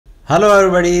Hello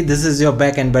everybody, this is your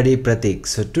backend buddy Pratik.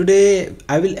 So today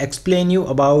I will explain you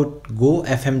about Go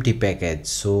FMT package.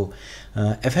 So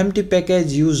FMT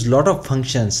package use lot of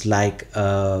functions like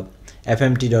fmt.printf,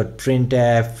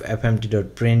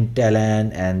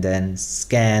 fmt.println, and then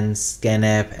scan,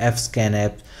 scanf,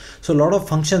 fscanf. So a lot of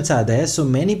functions are there. So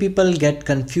many people get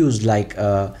confused like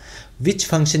which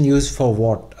function used for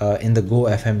what in the Go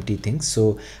FMT things.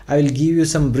 So I will give you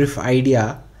some brief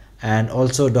idea and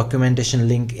also documentation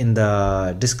link in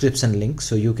the description link,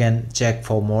 so you can check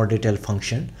for more detailed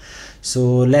function.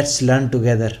 So let's learn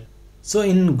together. So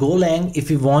in Golang,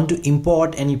 if you want to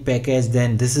import any package,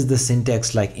 then this is the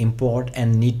syntax like import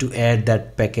and need to add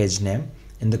that package name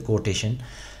in the quotation.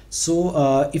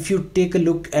 So if you take a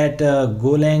look at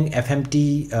Golang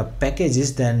FMT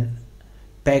packages, then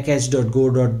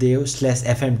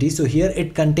package.go.dev/fmt. So here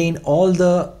it contains all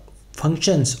the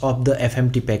functions of the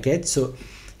FMT package. So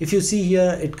if you see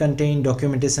here, it contains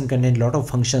documentation, contain lot of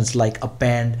functions like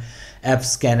append,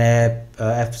 fscanf,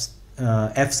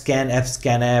 fscan,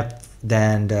 fscanf,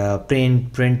 then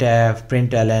print, printf,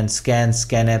 println, scan,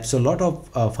 scanf. So a lot of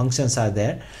functions are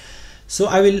there. So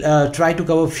I will try to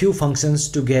cover few functions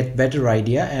to get better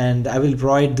idea, and I will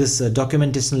provide this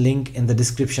documentation link in the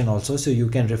description also, so you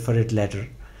can refer it later.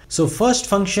 So first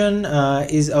function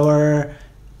is our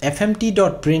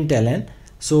fmt.println.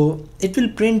 So it will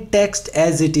print text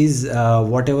as it is,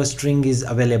 whatever string is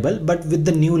available, but with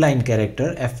the new line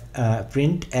character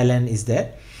println is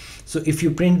there. So if you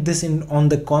print this in on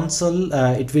the console,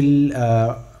 it will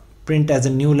print as a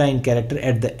new line character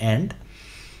at the end.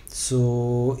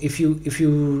 So if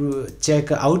you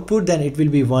check output, then it will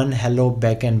be one hello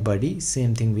backend buddy,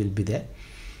 same thing will be there.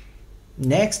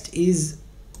 Next is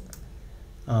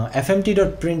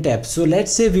fmt.printf. So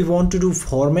let's say we want to do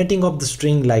formatting of the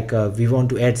string, like we want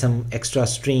to add some extra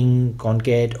string,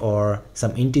 concat, or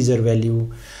some integer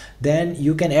value. Then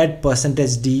you can add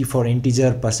 %d for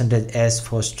integer, %s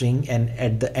for string, and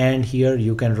at the end here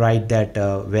you can write that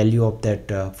value of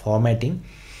that formatting.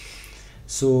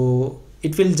 So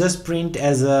it will just print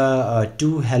as a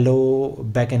to hello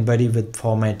backend buddy with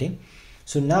formatting.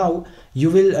 So now you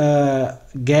will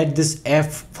get this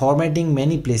f formatting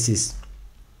many places.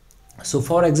 So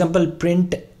for example,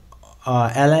 print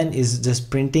ln is just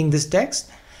printing this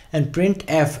text, and print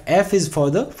f is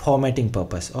for the formatting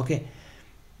purpose. Okay,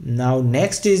 now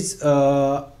next is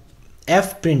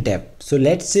fprintf. So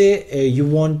let's say you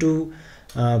want to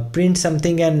print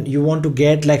something and you want to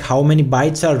get like how many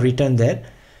bytes are written there,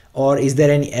 or is there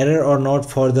any error or not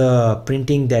for the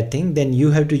printing that thing. Then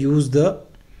you have to use the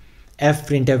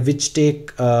fprintf, which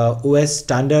take OS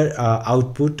standard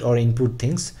output or input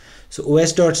things. So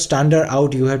os.standard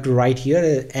out you have to write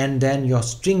here, and then your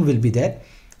string will be there.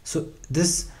 So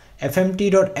this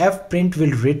fmt.Fprint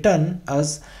will return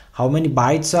us how many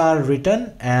bytes are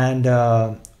written, and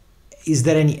is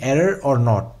there any error or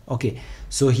not. Okay,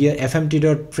 so here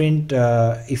fmt.print,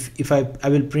 if I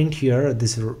will print here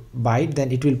this byte, then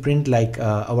it will print like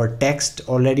our text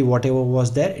already, whatever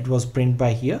was there, it was print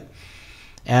by here,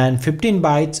 and 15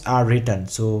 bytes are written,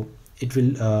 so it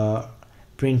will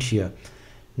print here.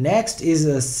 Next is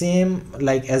the same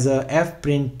like as a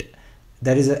fprint,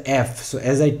 there is a f. So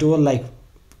as I told, like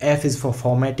f is for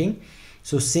formatting,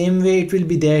 so same way it will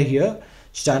be there here,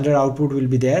 standard output will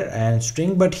be there and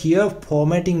string, but here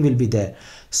formatting will be there.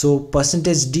 So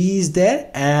 %d is there,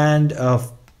 and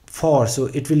for, so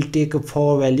it will take a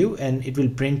for value and it will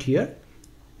print here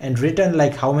and return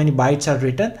like how many bytes are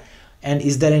written and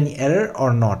is there any error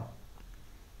or not.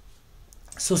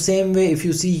 So same way if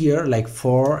you see here, like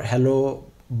for hello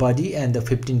buddy and the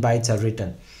 15 bytes are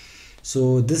written.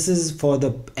 So this is for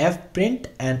the fprint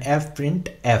and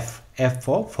fprintf, f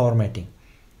for formatting.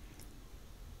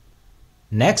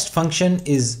 Next function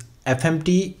is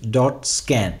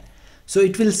fmt.scan. So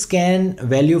it will scan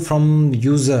value from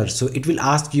user. So it will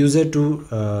ask user to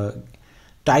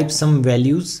type some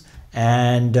values,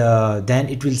 and then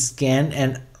it will scan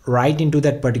and write into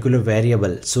that particular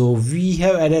variable. So we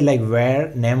have added like var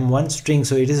name1 string,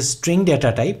 so it is a string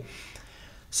data type.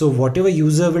 So whatever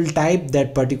user will type,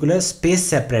 that particular space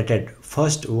separated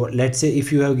first. Let's say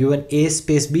if you have given a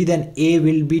space b, then a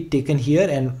will be taken here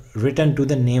and written to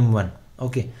the name1.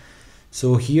 Okay,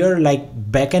 so here like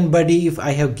backend buddy, if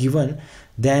I have given,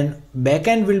 then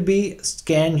backend will be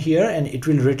scanned here and it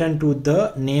will return to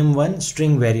the name1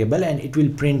 string variable and it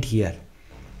will print here.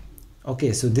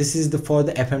 Okay, so this is the for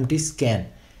the fmt scan.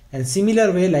 And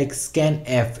similar way like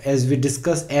scanf, as we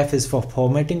discussed, f is for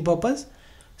formatting purpose.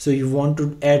 So you want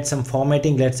to add some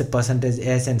formatting, let's say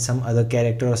 %s and some other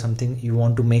character or something you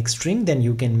want to make string, then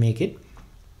you can make it.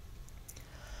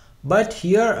 but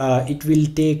here it will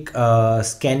take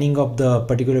scanning of the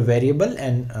particular variable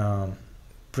and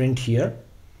print here.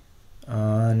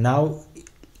 Now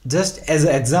just as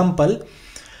an example,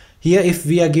 here if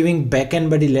we are giving backend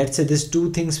body, let's say these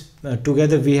two things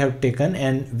together we have taken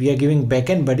and we are giving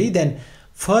backend body, then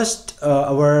first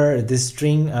our this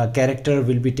string character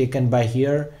will be taken by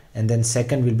here, and then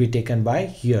second will be taken by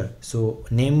here. So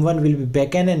name 1 will be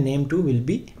backend and name 2 will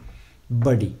be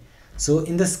body. So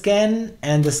in the scan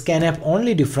and the scanf,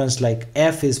 only difference, like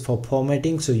F is for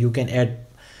formatting, so you can add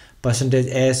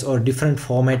 %s or different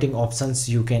formatting options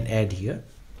you can add here.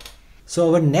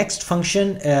 So our next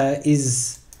function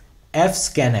is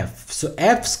fscanf. So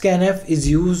fscanf is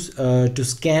used to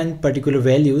scan particular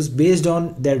values based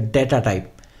on their data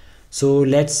type. So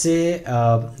let's say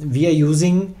we are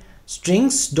using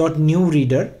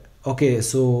strings.newReader. Okay,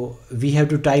 so we have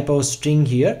to type our string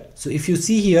here. So if you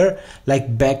see here,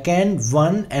 like backend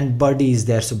 1 and body is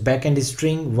there. So backend is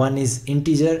string, 1 is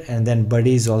integer, and then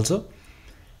body is also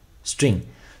string.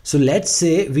 So let's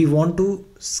say we want to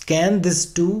scan this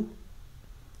 2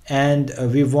 and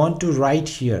we want to write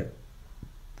here,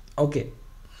 okay,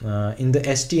 in the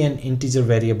st and integer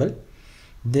variable,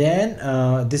 then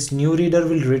this new reader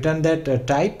will return that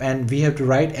type, and we have to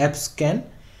write fscan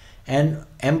and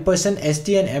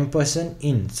 %st and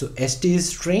 %in. So st is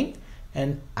string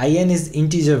and in is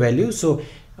integer value. So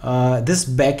this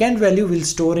backend value will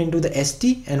store into the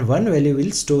st and one value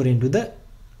will store into the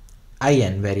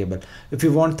in variable. If we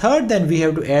want third, then we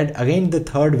have to add again the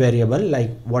third variable,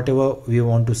 like whatever we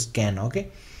want to scan.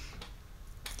 Okay,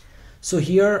 so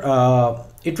here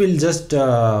it will just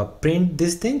print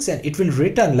these things and it will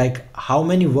return like how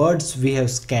many words we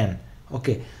have scanned.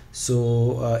 Okay,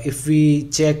 so if we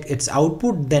check its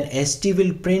output, then st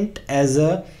will print as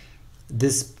a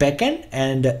this backend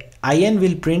and in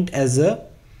will print as a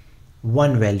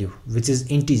one value which is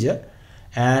integer,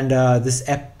 and this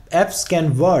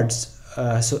fscan words,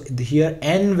 so here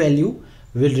n value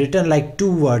will return like 2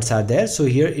 words are there, so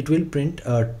here it will print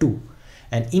 2,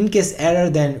 and in case error,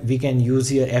 then we can use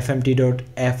here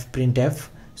fmt.Fprintf.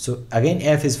 So again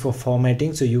f is for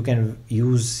formatting, so you can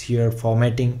use here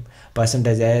formatting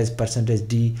 %s,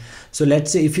 %d. So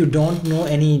let's say if you don't know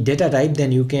any data type,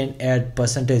 then you can add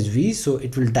 %v, so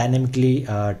it will dynamically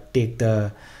take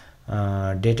the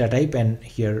data type and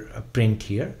here print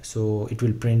here, so it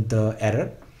will print the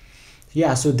error.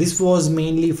 Yeah, so this was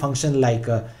mainly function like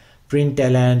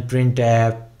println,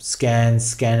 printf, scan,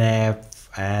 scanf,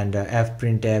 and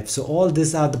fprintf. So all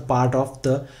these are the part of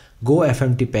the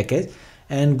GoFMT package,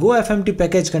 and GoFMT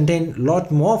package contain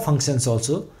lot more functions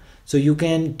also. So you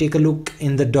can take a look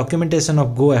in the documentation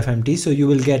of GoFMT, so you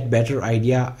will get better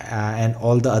idea and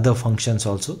all the other functions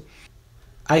also.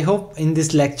 I hope in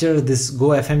this lecture, this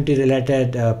GoFMT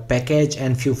related package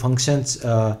and few functions,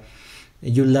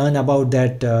 you learn about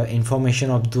that information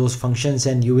of those functions,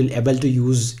 and you will able to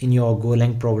use in your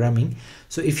Golang programming.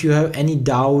 So if you have any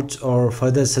doubts or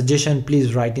further suggestion,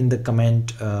 please write in the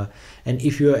comment, and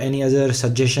if you have any other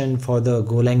suggestion for the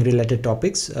Golang related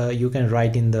topics, you can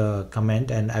write in the comment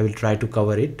and I will try to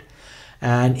cover it.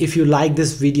 And if you like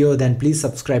this video, then please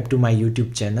subscribe to my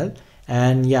YouTube channel,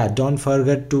 and yeah, don't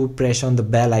forget to press on the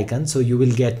bell icon, so you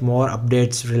will get more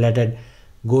updates related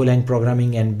Golang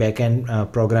programming and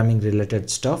backend programming related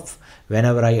stuff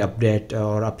whenever I update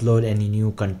or upload any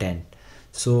new content.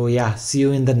 So yeah, see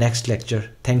you in the next lecture.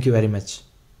 Thank you very much.